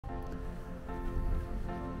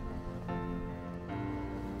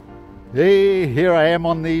Hey, here I am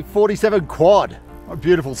on the 47 quad. What a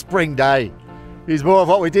beautiful spring day. Here's more of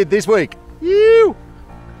what we did this week. You.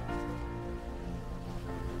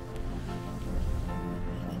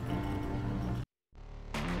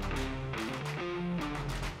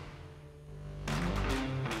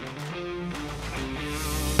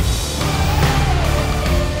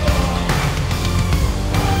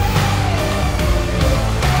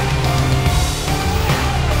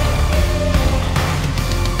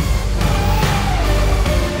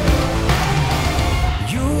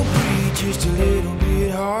 Just a little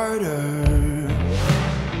bit harder.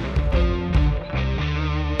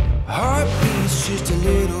 Heartbeats just a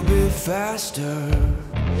little bit faster.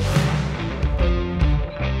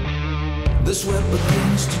 The sweat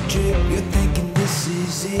begins to drip. You're thinking this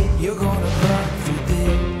is it. You're gonna burn through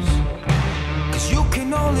this. 'Cause you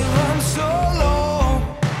can only run so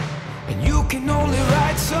long, and you can only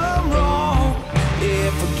right some wrong.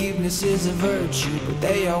 Yeah, forgiveness is a virtue, but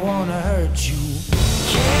they all wanna hurt you.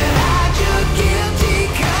 Can't hide your guilty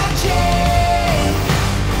conscience.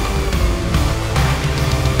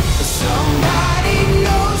 Somebody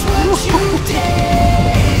knows what you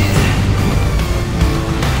did.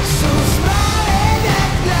 So smile and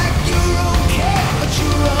act like you're okay, but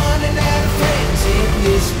you're running out of friends in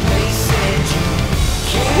this place, and you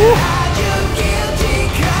can't hide your guilty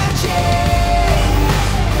conscience.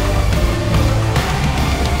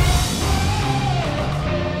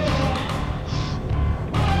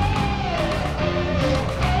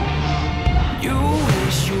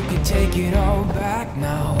 Take it all back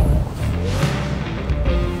now.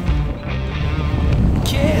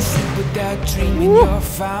 Can't sleep without dreaming you're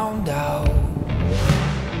found out.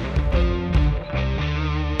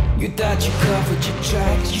 You thought you covered your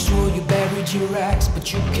tracks, you swore you buried your racks,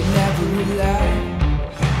 but you can never relax.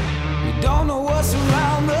 You don't know what's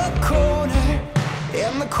around the corner,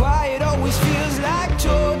 and the quiet always feels like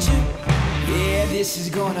torture. Yeah, this is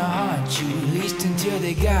gonna haunt you, at least until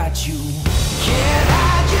they got you. Can't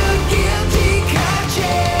hide your guilty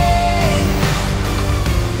conscience.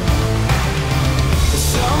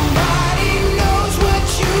 Somebody knows what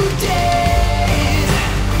you did.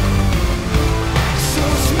 So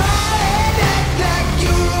smile and act like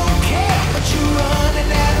you're okay, but you're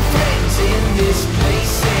running out of friends in this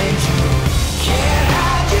place, and you can't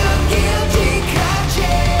hide your guilty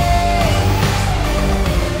conscience.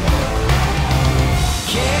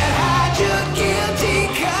 Can't hide your guilty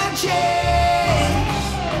conscience.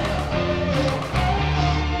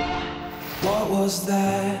 What was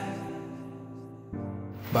that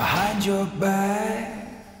behind your back?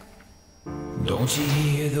 Don't you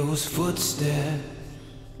hear those footsteps?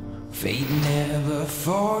 Fate never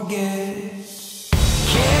forgets.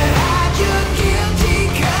 Can't hide your guilty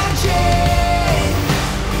conscience.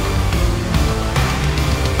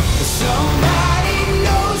 Somebody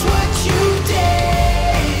knows what you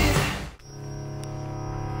did.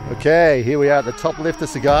 Okay, here we are at the top lift of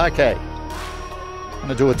Tsugaike. I'm going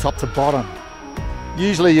to do a top to bottom.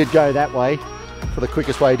 Usually you'd go that way for the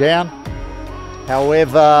quickest way down.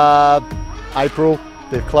 However, April,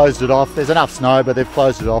 they've closed it off. There's enough snow, but they've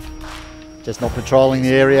closed it off. Just not patrolling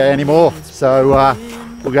the area anymore. So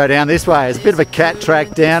we'll go down this way. It's a bit of a cat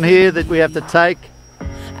track down here that we have to take.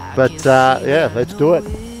 But yeah, let's do it.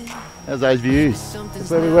 There's those views. That's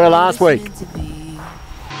where we were last week.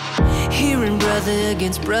 Hearing brother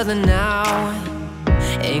against brother now.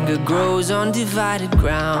 Anger grows on divided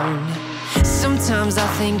ground. Sometimes I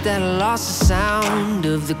think that I lost the sound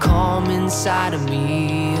of the calm inside of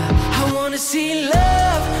me. I wanna see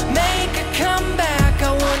love make a comeback.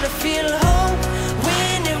 I wanna feel hope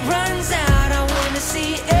when it runs out. I wanna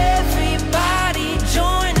see everybody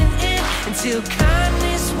joining in until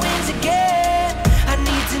kindness wins again. I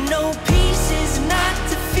need to know peace is not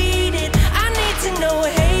defeated. I need to know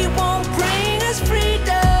hate won't bring us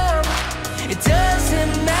freedom. It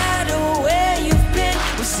doesn't matter where you've been,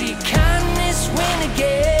 we'll see kindness win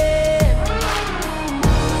again.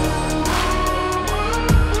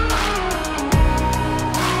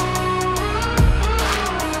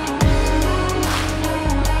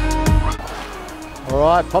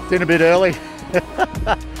 Alright, popped in a bit early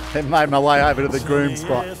and made my way over to the groom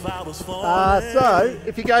spot. So,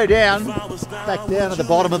 if you go down, back down at the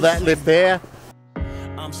bottom of that lift there,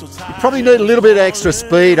 you probably need a little bit of extra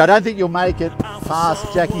speed. I don't think you'll make it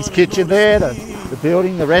past Jackie's Kitchen there, the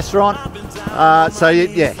building, the restaurant. So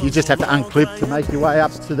yeah, you just have to unclip to make your way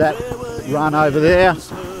up to that run over there.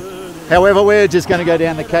 However, we're just going to go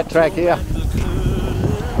down the cat track here.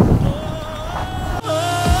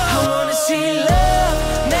 I wanna see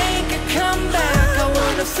love make a comeback. I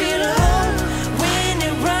wanna feel hope when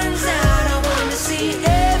it runs out. I wanna see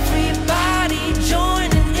everybody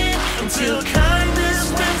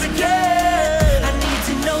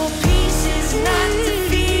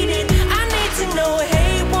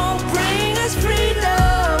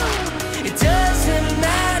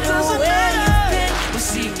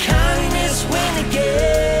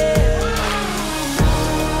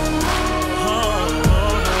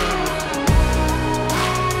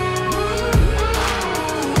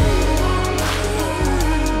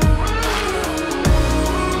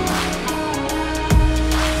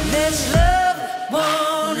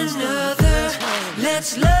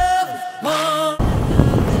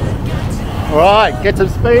Alright, get some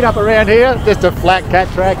speed up around here. Just a flat cat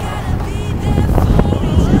track.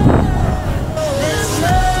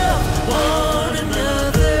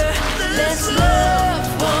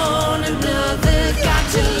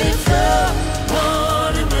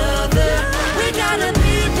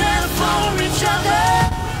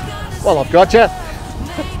 Well, I've got you.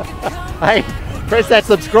 Hey, press that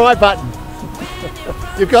subscribe button.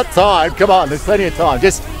 You've got time. Come on, there's plenty of time.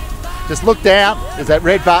 Just look down. There's that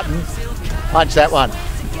red button. Punch that one.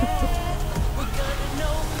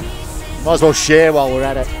 Might as well share while we're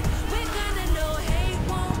at it.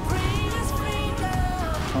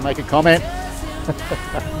 I'll make a comment.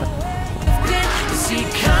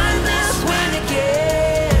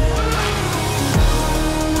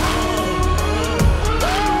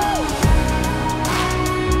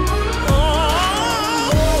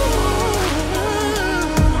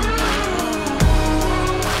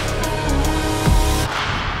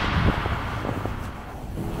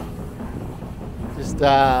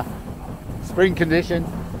 Spring condition,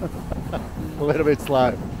 a little bit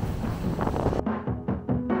slow.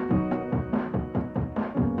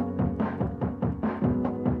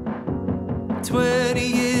 "20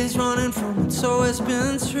 years running from what's always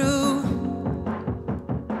been true.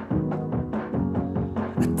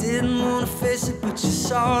 I didn't want to face it, but you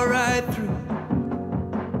saw right through.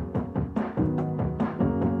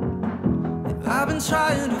 I've been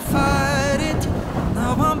trying to fight it,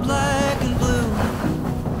 now I'm black and blue.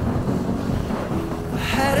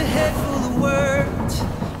 Had a head full of words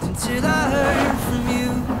until I heard from you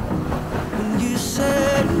when you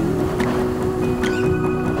said,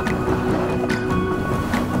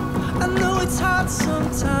 I know it's hard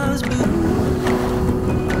sometimes, but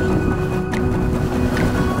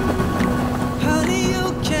honey,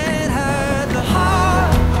 you can't hide the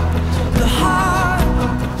heart, the heart,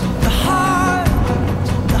 the heart,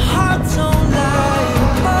 the heart don't lie.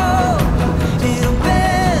 Oh, it'll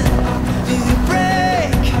bend, it'll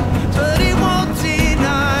break, but it won't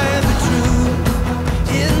deny the truth.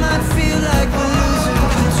 It might feel like we're losing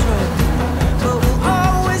control, but we'll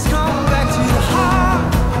always come back to the heart,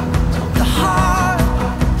 the heart,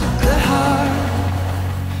 the heart.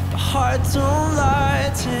 The heart don't lie.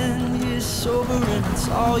 10 years sober and it's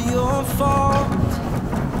all your fault.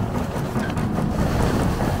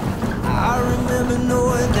 I remember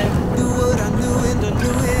knowing that you knew what I knew and I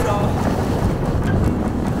knew it all.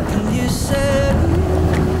 And you said,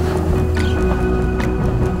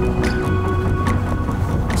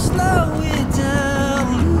 slow it down.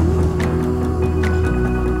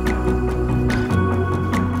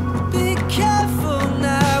 Be careful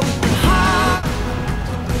now with the heart,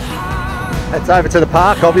 the heart. That's over to the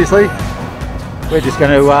park, obviously. We're just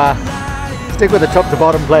going to stick with the top to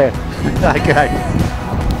bottom plan. Okay.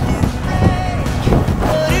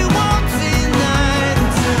 But it won't deny the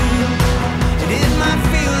truth. And it might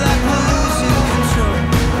feel like we're losing control,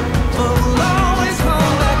 but we'll always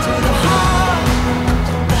come back to the heart,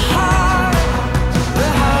 the heart, the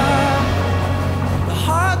heart. The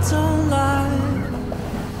heart don't lie.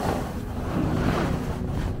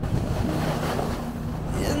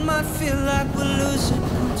 It might feel like we're losing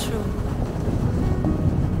control.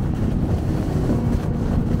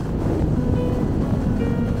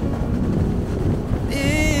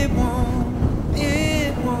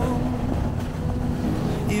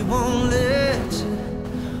 It won't let you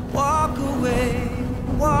walk away,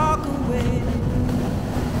 walk away.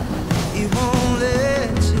 It won't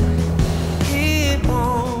let you, it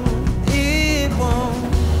won't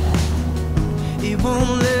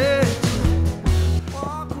let you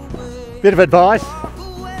walk away. Bit of advice,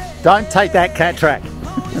 don't take that cat track.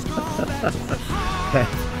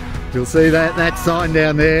 You'll see that sign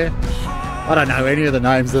down there. I don't know any of the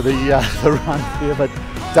names of the runs here, but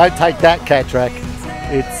don't take that cat track.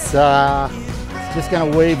 It's just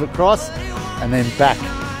going to weave across and then back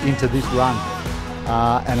into this run,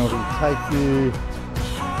 and it'll take you.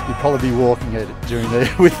 You'll probably be walking it during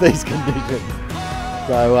with these conditions.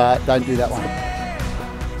 So don't do that one.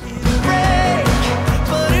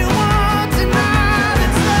 But it won't deny the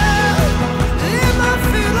truth. It might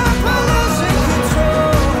feel like we're losing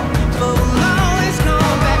control, but we'll always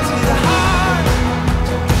come back to the heart,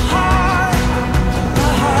 the heart, the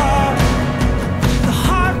heart. The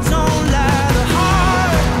heart don't lie. The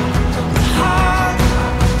heart, the heart,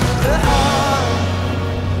 the heart.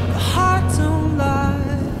 The heart don't lie.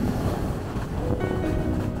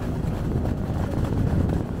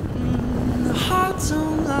 The heart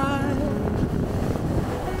don't lie.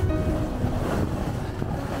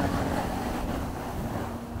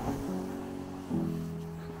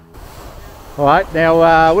 All right,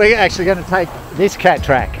 now we're actually going to take this cat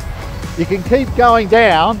track. You can keep going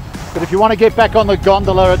down, but if you want to get back on the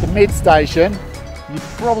gondola at the mid station, you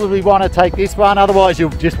probably want to take this one, otherwise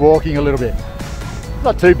you're just walking a little bit.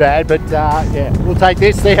 Not too bad, but yeah, we'll take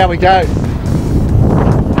this, see how we go.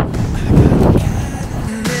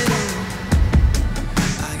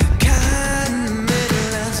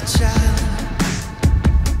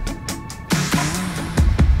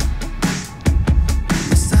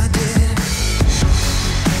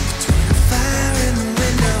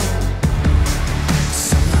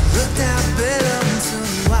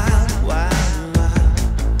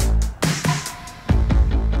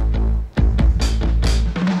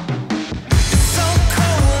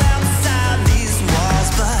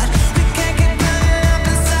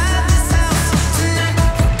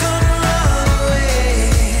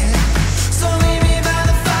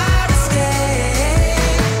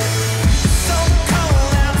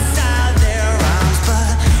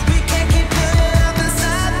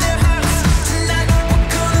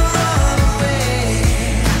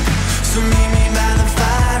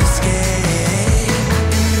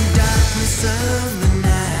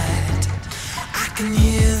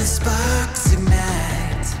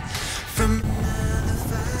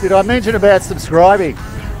 Did I mention about subscribing?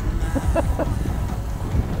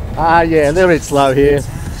 Yeah, a little bit slow here.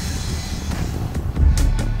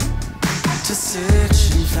 To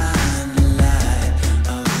search and find the light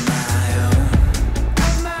of my own,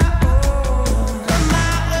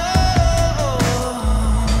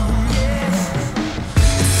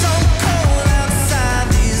 It's so cold outside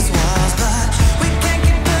these walls, but we can't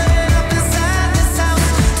keep burning up inside this house.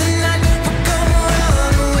 Tonight we're gonna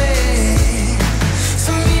run away.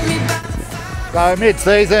 So meet me by the fire. So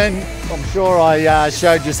mid-season, I'm sure I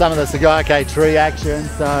showed you some of the Tsugaike tree action.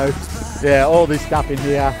 So yeah, all this stuff in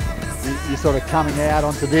here, you're sort of coming out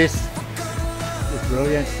onto this. It's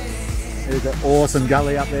brilliant. There's an awesome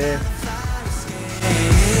gully up there.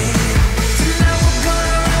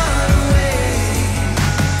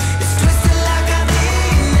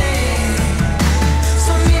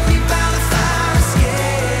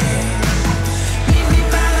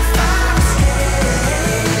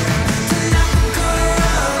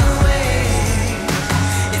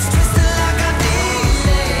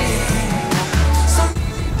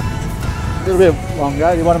 A little bit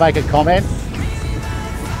longer. Do you want to make a comment?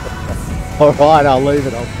 All right, I'll leave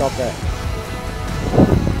it. I'll stop that.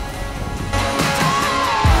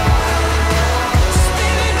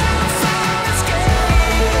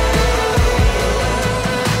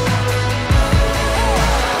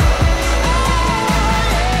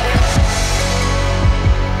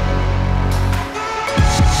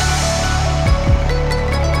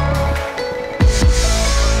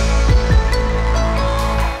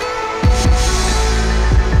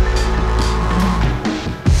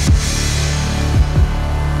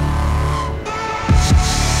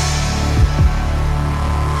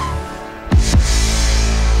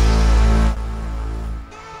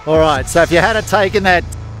 All right, so if you had taken that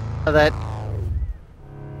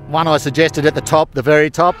one I suggested at the top, the very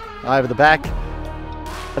top, over the back,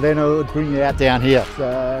 then it would bring you out down here.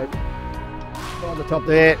 So on the top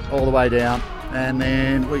there, all the way down, and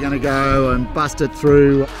then we're going to go and bust it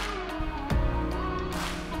through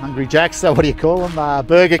Hungry Jack's. So what do you call them?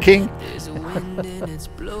 Burger King,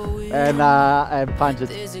 and punch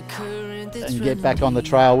it and get back on the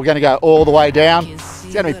trail. We're going to go all the way down.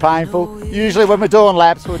 It's going to be painful. Usually when we're doing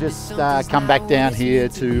laps, we'll just come back down here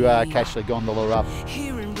to catch the gondola up.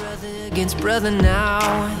 Hearing brother against brother now,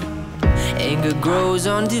 anger grows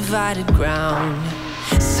on divided ground.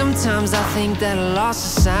 Sometimes I think that I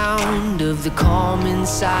lost the sound of the calm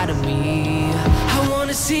inside of me. I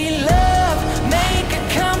wanna see love make a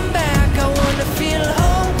comeback. I wanna feel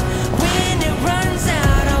hope when it runs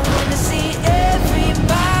out. I wanna see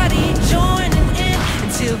everybody joining in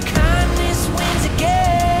until kindness wins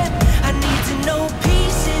again. I need to know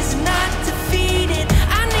peace is not defeated.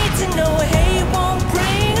 I need to know hate won't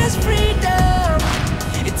bring us freedom.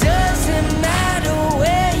 It doesn't matter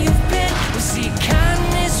where you've been, we'll see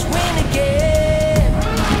kindness win again.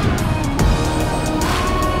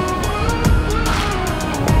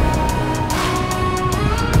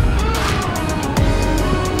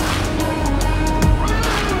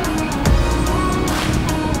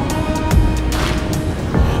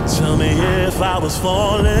 Tell me if I was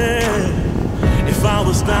falling, if I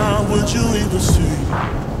was down, would you even see?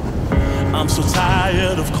 I'm so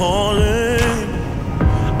tired of calling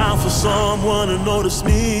out for someone to notice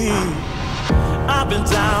me. I've been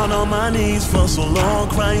down on my knees for so long,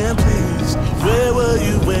 crying please. Where were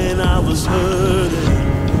you when I was hurting?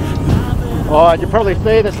 Alright, you probably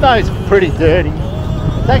see the snow's pretty dirty.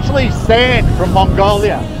 It's actually sand from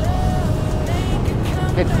Mongolia.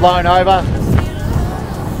 gets blown over.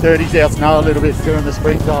 Dirties out snow a little bit during the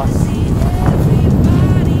springtime.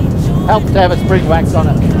 Helps to have a spring wax on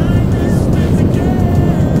it.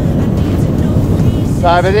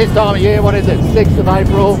 So for this time of year, what is it, 6th of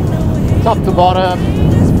April, top to bottom,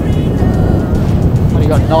 what, you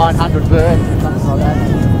got 900 birds, something like that.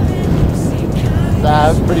 So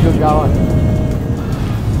it's pretty good going.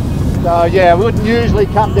 So yeah, we wouldn't usually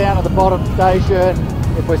come down to the bottom station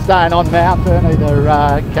if we're staying on mountain,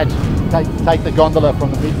 either take the gondola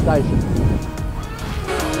from the mid station.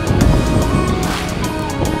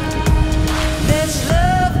 Let's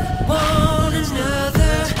love one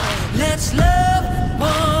another. Let's love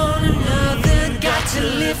one another. Got to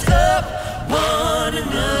lift up one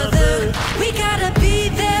another. We gotta be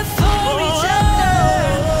there for each other.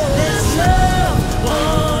 Let's love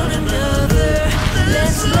one another.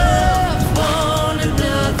 Let's love one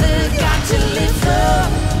another. Got to lift up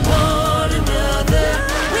one another.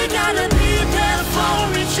 We gotta be there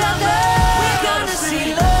for each other. We're gonna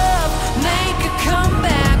see love make a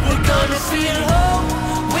comeback. We're gonna feel hope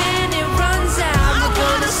when it runs out. We're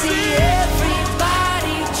gonna see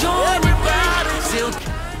everybody join it till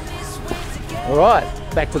kindness wins again. Alright,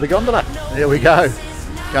 back to the gondola. There we go.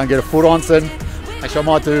 Go and get a foot on some. Actually, I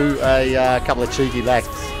might do a couple of cheeky laps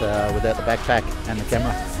without the backpack and the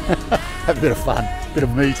camera. Have a bit of fun, a bit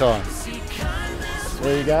of me time.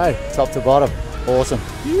 There you go, top to bottom. Awesome.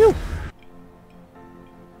 Phew.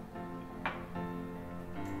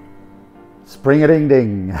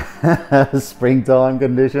 Spring-a-ding-ding. Springtime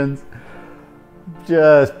conditions.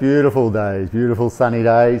 Just beautiful days, beautiful sunny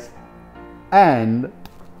days. And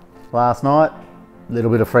last night, a little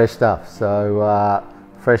bit of fresh stuff. So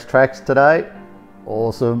fresh tracks today.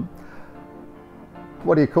 Awesome.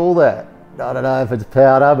 What do you call that? I don't know if it's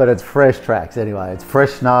powder, but it's fresh tracks anyway. It's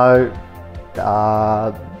fresh snow.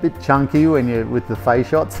 Bit chunky when you're with the face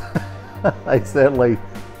shots. They certainly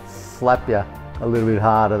slap you a little bit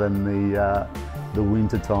harder than the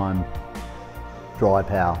winter time dry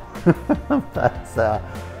pow. That's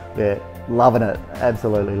yeah, loving it.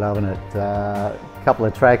 Absolutely loving it. Couple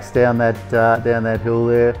of tracks down that hill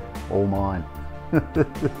there, all mine.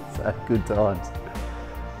 So good times.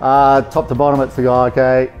 Top to bottom at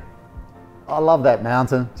Tsugaike. I love that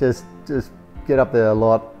mountain. Just get up there a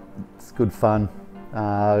lot. It's good fun,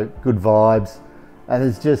 good vibes, and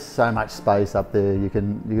there's just so much space up there. You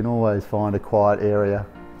can always find a quiet area.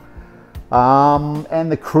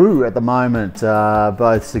 And the crew at the moment,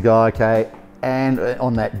 both Tsugaike and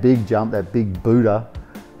on that big jump, that big Buddha,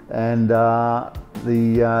 and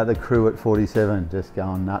the crew at 47 just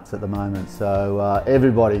going nuts at the moment. So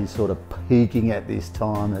everybody's sort of peaking at this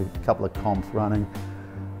time. A couple of comps running.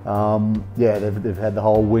 Yeah, they've had the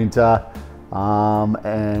whole winter,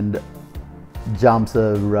 and jumps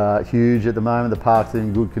are huge at the moment. The park's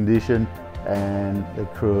in good condition, and the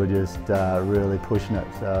crew are just really pushing it.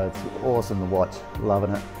 So it's awesome to watch,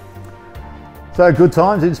 loving it. So good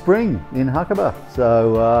times in spring in Hakuba.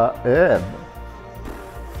 So yeah,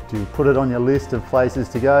 do you put it on your list of places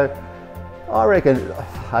to go? I reckon,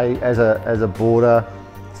 hey, as a boarder,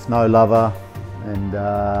 snow lover, and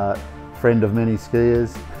friend of many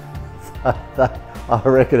skiers, I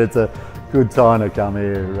reckon it's a good time to come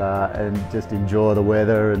here and just enjoy the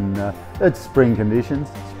weather, and it's spring conditions,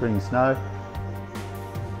 spring snow.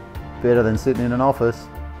 Better than sitting in an office.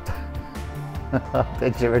 I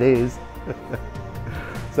bet you it is.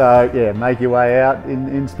 So yeah, make your way out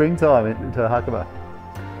in springtime to Hakuba.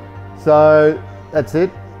 So that's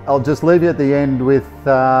it. I'll just leave you at the end with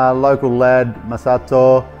local lad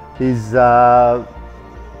Masato. He's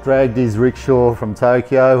dragged his rickshaw from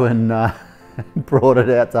Tokyo and brought it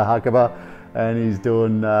out to Hakuba, and he's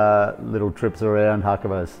doing little trips around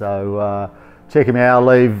Hakuba. So check him out. I'll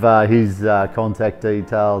leave his contact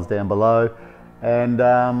details down below, and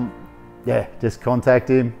yeah, just contact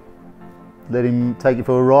him. Let him take you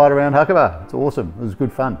for a ride around Hakuba. It's awesome. It was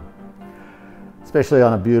good fun, especially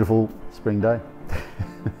on a beautiful spring day.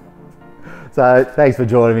 So thanks for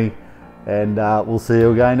joining me, and we'll see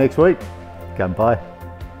you again next week. Kanpai.